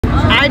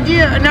I do.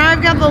 Now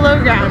I've got the low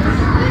ground.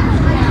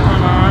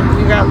 Hold on.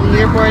 We got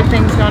leaderboard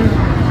things going.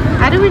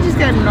 How do we just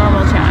get a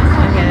normal chat?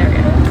 Okay, there we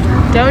go.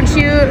 Don't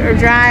shoot or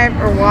drive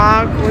or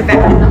walk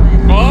without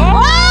helmet.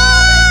 Oh!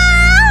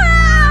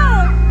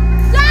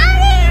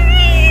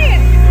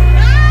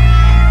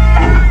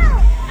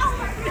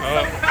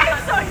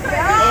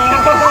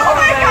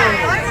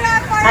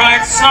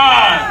 Bright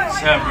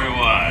signs,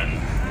 everyone.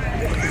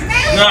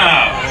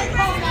 Now,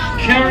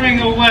 carrying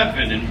a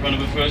weapon in front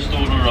of a first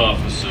order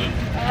officer.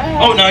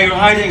 Oh, now you're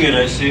hiding it,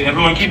 I see.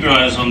 Everyone keep your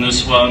eyes on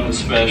this one,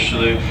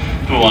 especially.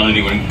 Don't want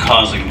anyone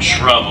causing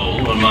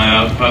trouble on my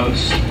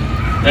outpost.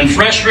 And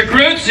fresh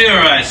recruits here,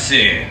 I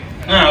see.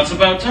 Now, it's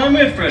about time we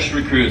have fresh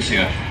recruits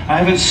here. I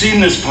haven't seen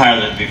this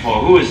pilot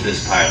before. Who is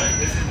this pilot?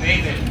 This is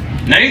Nathan.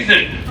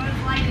 Nathan!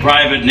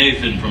 Private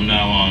Nathan from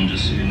now on,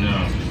 just so you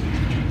know.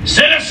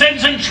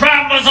 Citizens and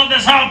travelers of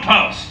this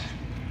outpost,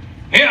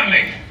 hear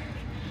me.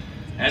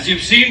 As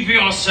you've seen for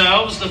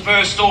yourselves, the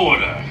First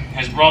Order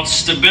has brought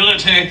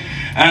stability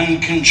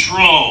and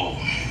control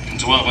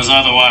into what was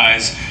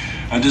otherwise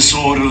a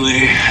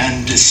disorderly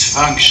and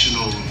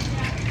dysfunctional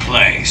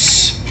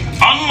place.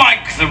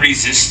 Unlike the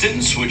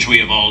Resistance, which we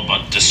have all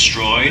but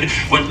destroyed,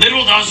 what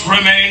little does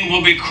remain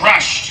will be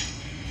crushed.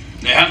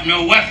 They have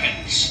no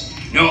weapons,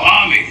 no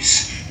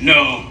armies,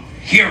 no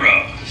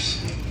heroes.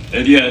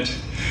 And yet,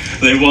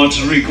 they want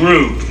to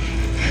regroup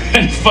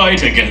and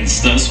fight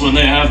against us when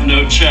they have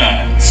no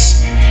chance.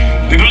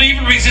 We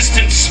believe a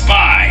Resistance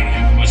spy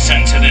was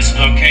sent to this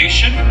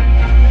location,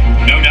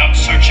 no doubt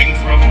searching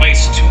for a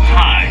place to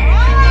hide.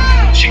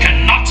 She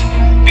cannot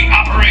be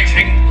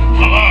operating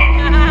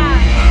alone.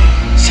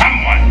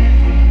 Someone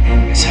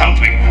is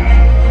helping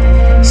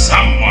her.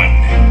 Someone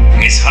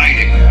is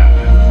hiding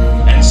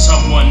her. And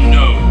someone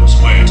knows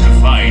where to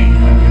find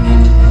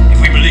her. If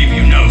we believe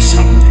you know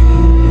something,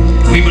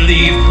 if we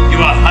believe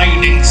you are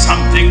hiding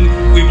something,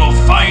 we will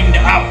find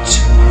out.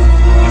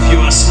 If you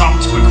are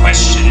stopped for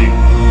questioning,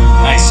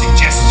 I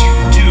suggest you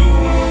do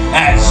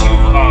as you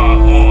are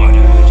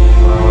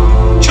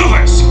ordered.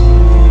 Troopers,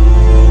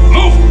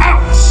 move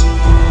out!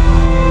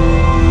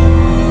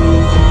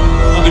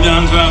 I'll be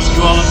down to ask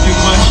you all a few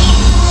questions.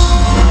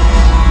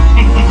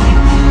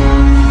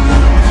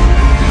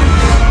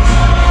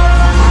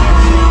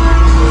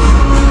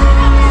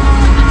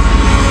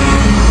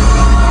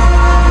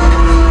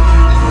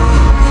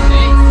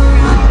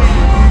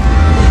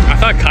 I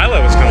thought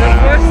Kyla was coming out.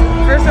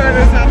 First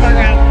order is not fucking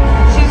around.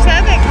 She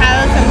said that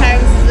Kyla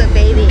sometimes is a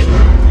baby.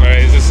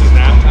 Alright, is this his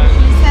nap time?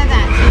 She said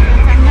that. She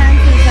said sometimes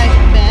he's like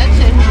a bitch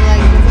and he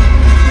like.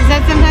 He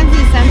said sometimes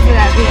he's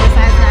sensitive. He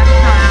decides not to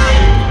come out.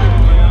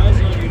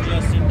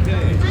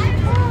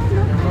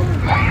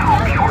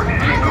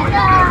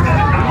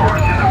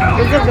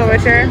 Is it the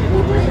Witcher?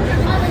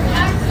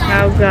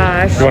 Oh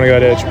gosh. You want to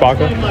go to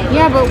Chewbacca?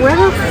 Yeah, but where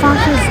the fuck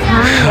is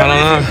Kyle? I don't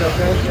know.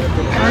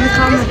 I'm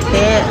calling the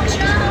bitch.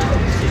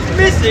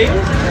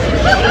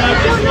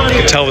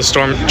 Tell the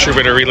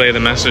stormtrooper to relay the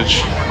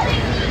message.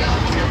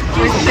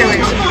 Where's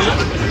Chewie?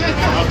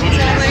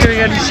 Should we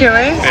go to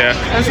Chewie? Yeah.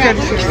 Let's go to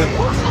Chewie.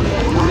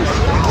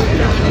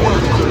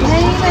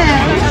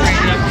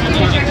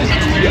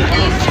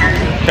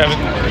 Kevin.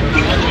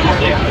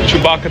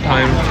 Chewbacca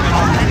time.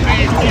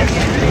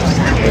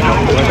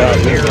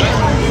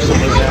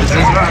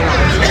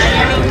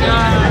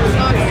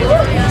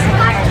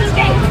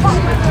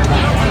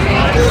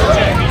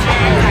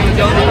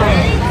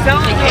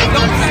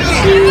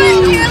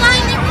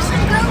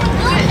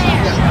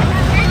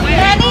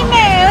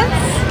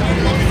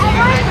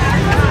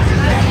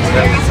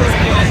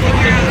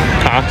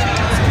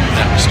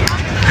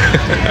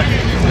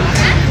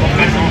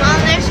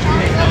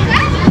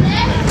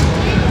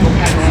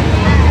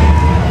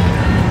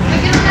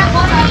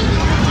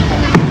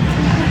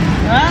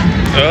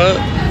 Huh?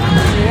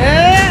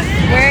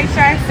 Where's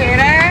Darth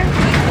Vader?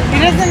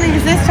 He doesn't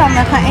exist on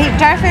the planet. Hey,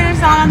 Darth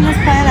Vader's not on this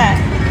planet.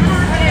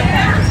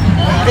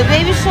 The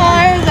baby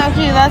stroller is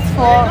okay, that's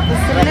full. The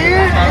salute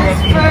is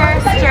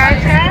for Star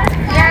Trek.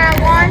 Yeah,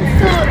 I'm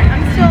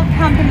still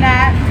pumping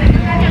that.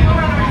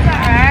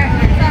 Alright,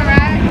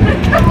 alright.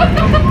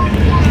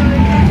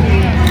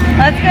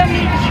 Let's go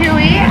meet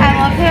Chewie. I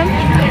love him.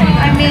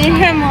 I made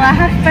him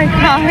laugh by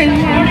calling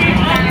him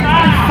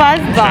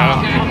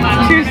Fuzzball.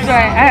 True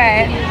story.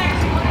 Alright.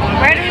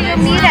 Where do we go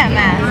meet him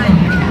at?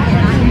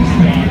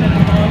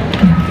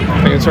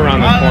 I think it's around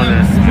the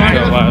corner to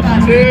the left.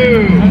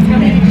 Let's go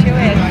meet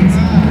Chewie.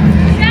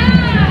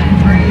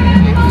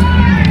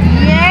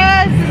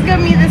 Yes, let's go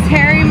meet this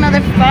hairy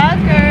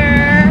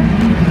motherfucker.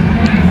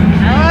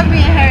 I love me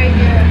a hairy dude.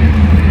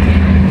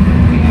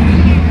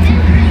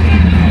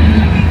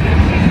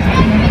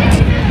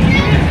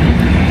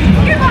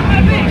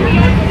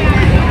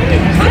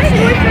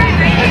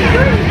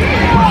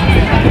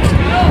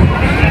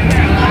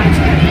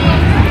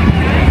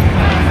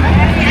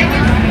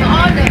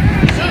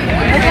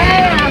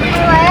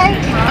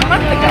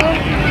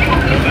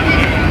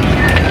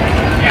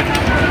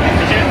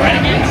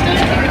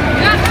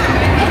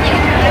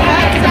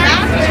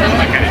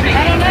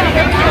 I don't know.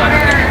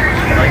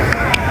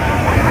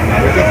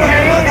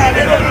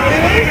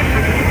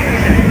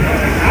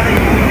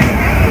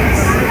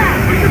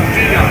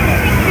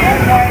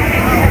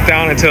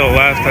 to the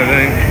left, I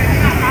think.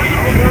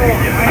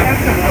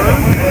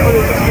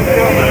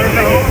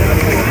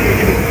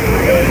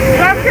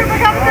 Stop trooper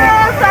coming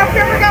through! Stop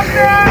trooper coming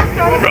through!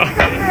 Stop trooper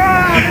coming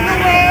through! I'm in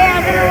the way!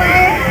 I'm in the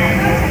way!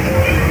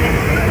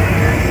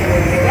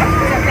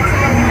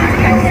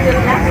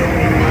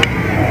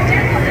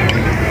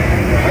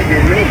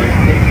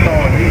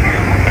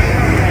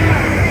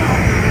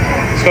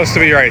 It's supposed to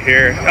be right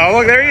here. Oh,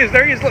 look, there he is.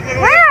 There he is. Look, look,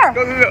 look. Where?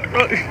 Go, go, go.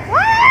 Look.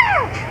 Where?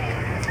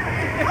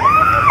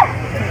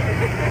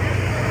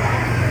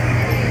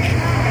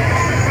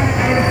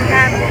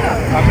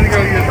 I'm gonna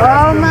go get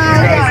Oh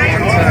my God.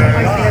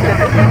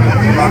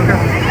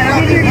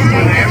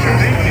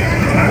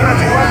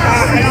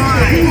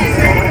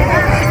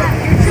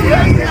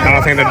 I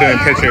don't think they're doing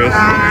pictures.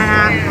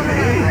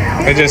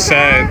 They just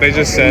said.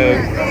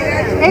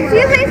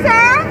 Excuse me,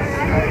 sir?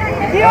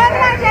 Do you have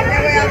an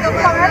identification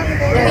card?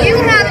 You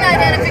have an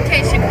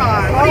identification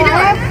card. What are you doing? I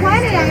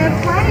have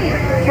plenty.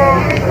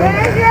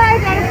 Where's your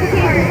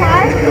identification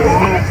card?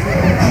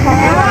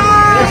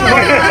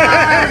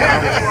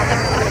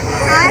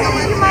 I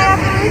think you might have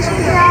to reach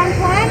the wrong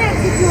planet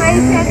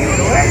situation.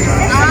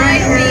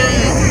 I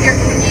think you're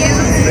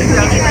confused.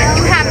 You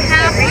have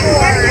half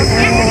yours.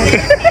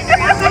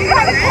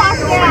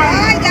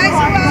 Hi, guys.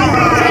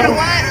 You know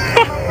what?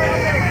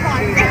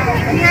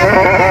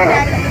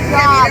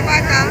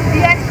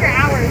 The extra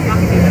hours.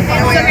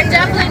 So you're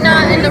definitely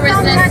not in the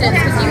resistance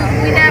because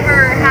we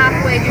never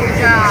halfway do your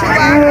job.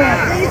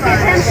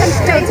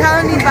 Don't tell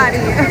anybody.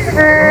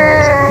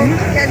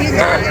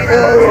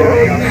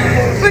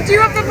 But do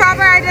you have the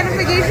proper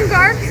identification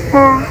card?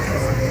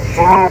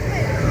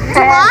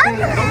 Do I?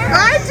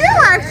 I do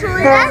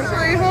actually.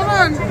 Actually, hold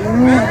on.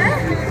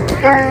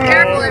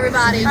 Careful,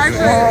 everybody.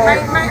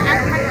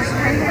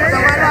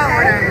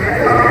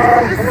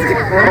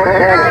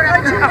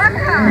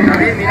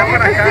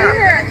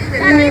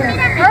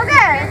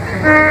 Okay.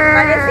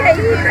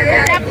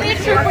 Definitely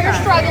true when you're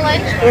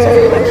struggling.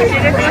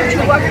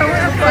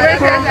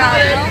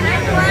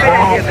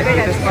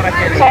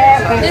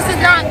 This is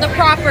not the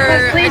proper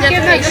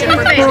identification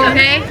information,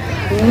 okay?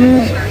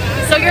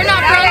 So you're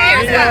not from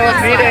here.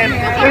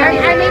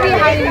 I may be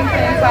hiding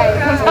inside.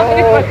 Don't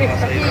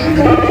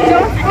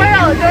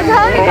spoil. Don't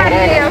tell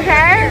anybody,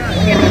 okay?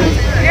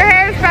 Your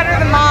hair is better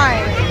than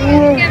mine.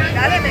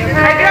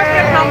 I do have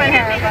good helmet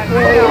hair.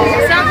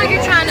 Sounds like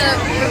you're trying to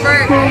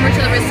revert over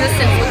to the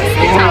resistance with the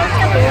sweet top.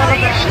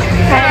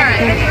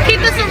 Alright. Keep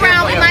this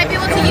around. We might be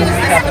able to use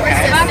this in the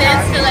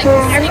resistance to like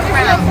sneak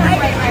around.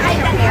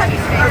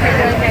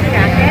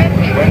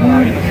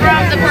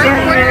 From the first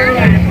quarter?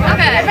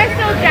 Okay. If I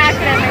still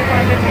jacket it,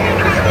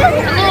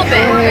 A little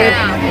bit,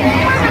 yeah.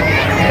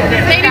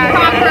 Maybe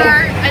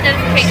proper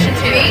identification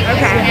too.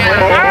 Okay.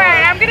 Yeah.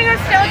 alright, I'm gonna go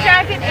still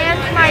jacket and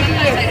my ID.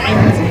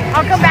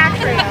 I'll come back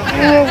for you.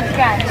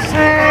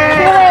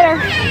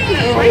 See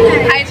you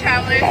later. Hi,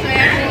 travelers. We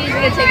actually need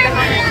you to take the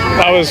helmet.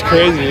 That was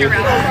crazy. You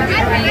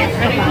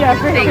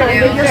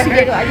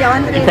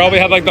probably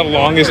had like the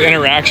longest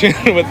interaction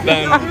with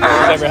them you've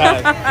ever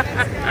had.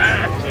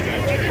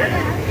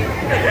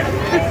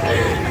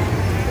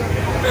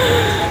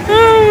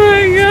 Oh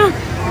my God.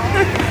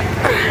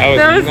 That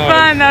was nuts.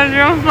 fun. That was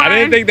real fun. I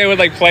didn't think they would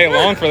like play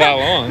along for that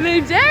long. They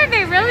did.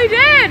 They really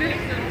did.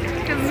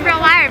 Because it's real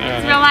life.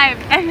 It's real life.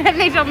 And then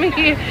they told me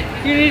you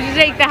need to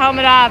take the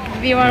helmet off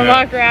if you want to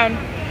walk around.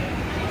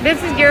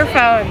 This is your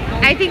phone.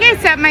 I think I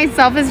set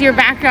myself as your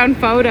background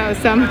photo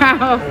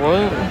somehow.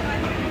 What?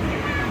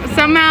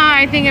 Somehow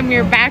I think I'm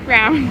your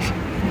background.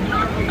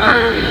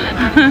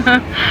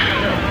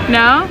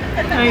 No?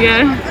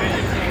 Okay.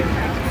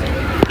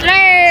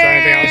 Is there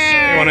anything else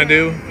you want to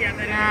do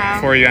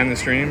before you end the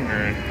stream?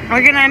 Or?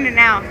 We're gonna end it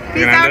now.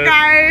 Peace out,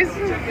 guys.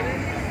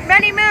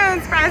 Many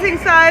moons, rising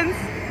suns.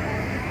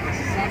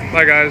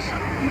 Bye, guys.